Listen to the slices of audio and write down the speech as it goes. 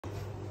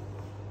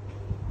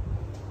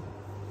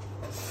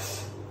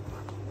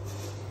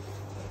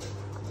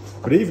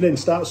Good evening,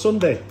 Start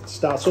Sunday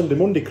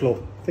Monday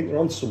Club. I think we're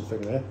on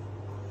something there.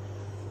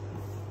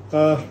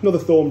 Another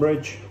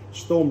Thornbridge.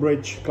 It's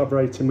Thornbridge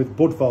collaborating with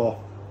Budvar.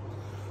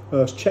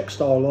 It's Czech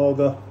style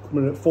lager,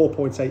 coming in at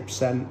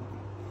 4.8%.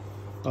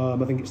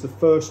 I think it's the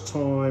first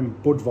time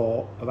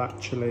Budvar have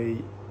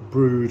actually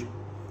brewed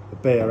a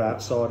beer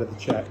outside of the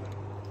Czech,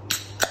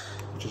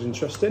 which is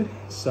interesting.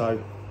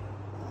 So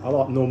I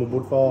like normal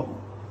Budvar.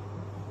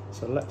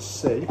 So let's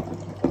see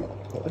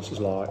what this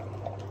is like.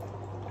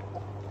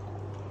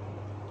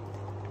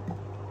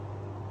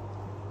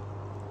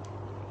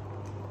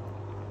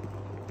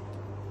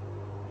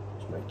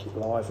 Make it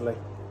lively.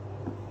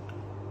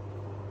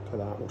 Look at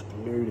that, looks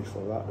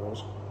beautiful, that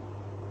does.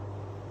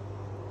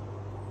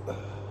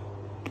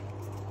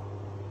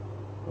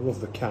 I love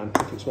the can, I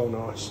think it's well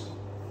nice.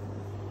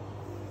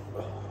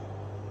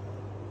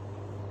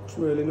 It's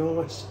really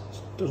nice.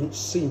 It doesn't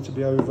seem to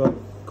be over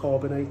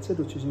carbonated,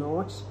 which is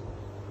nice.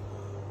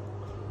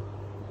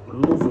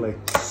 Lovely,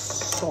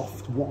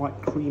 soft,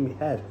 white, creamy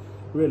head.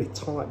 Really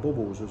tight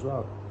bubbles as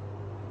well.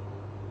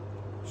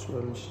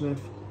 Swirl and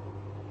sniff.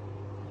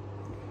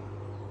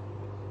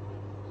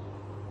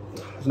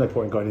 There's no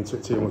point in going into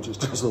it too much, it's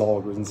just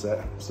lager, isn't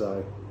it?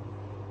 So,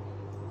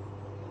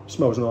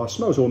 smells nice,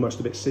 smells almost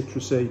a bit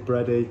citrusy,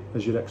 bready,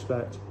 as you'd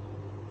expect.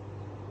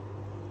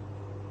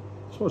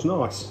 Smells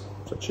nice,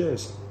 so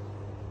cheers.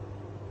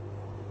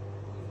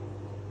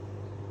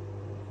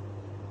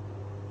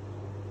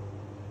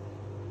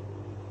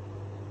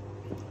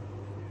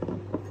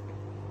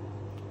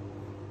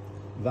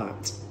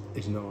 That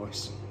is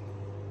nice.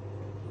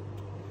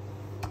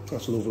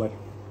 That's lovely.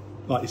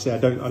 Like you say, I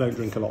don't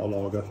drink a lot of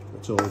lager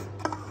at all.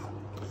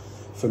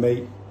 For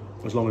me,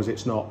 as long as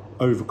it's not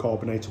over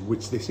carbonated,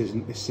 which this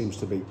isn't, this seems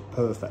to be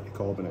perfectly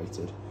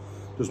carbonated.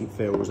 Doesn't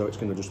feel as though it's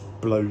going to just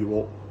blow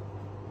you up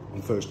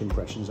on first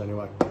impressions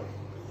anyway.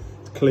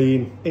 It's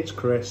clean, it's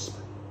crisp.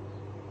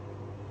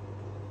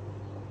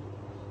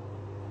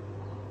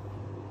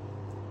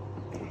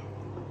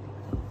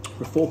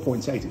 For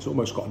 4.8, it's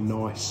almost got a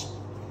nice,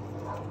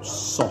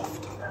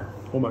 soft,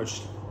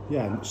 almost,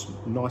 yeah,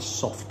 nice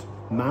soft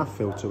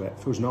mouthfeel to it.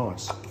 Feels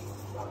nice.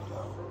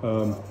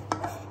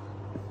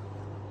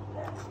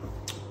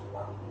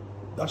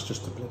 That's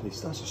just a bloody,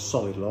 that's a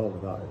solid lager,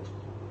 that is.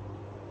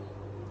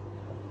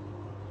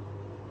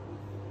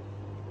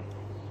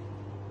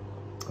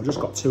 I've just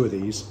got 2 of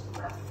these.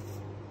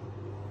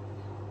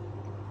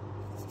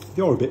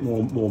 They are a bit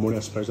more money, I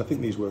suppose. I think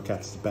these work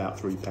out at about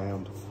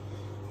 £3,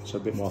 so a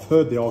bit more. I've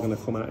heard they are going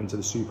to come out into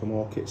the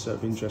supermarket, so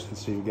it'd be interesting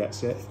to see who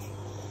gets it,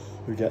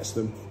 who gets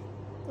them.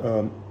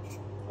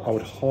 I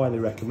would highly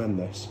recommend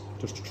this,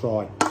 just to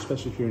try,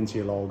 especially if you're into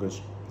your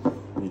lagers,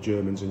 and your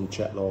Germans and your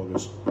Czech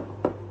lagers.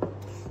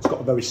 It's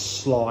got a very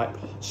slight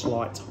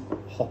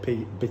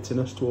hoppy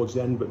bitterness towards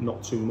the end, but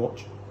not too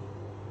much.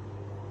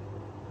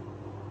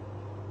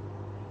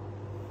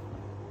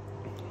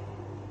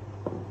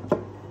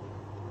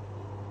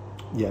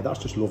 Yeah, that's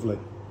just lovely.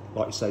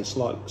 Like you say,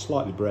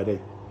 slightly bready,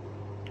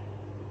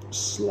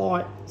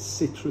 slight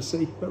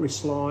citrusy, very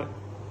slight,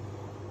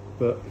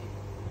 but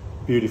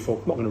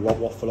beautiful. Not going to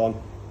waffle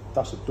on.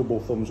 That's a double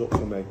thumbs up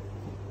for me.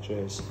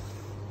 Cheers.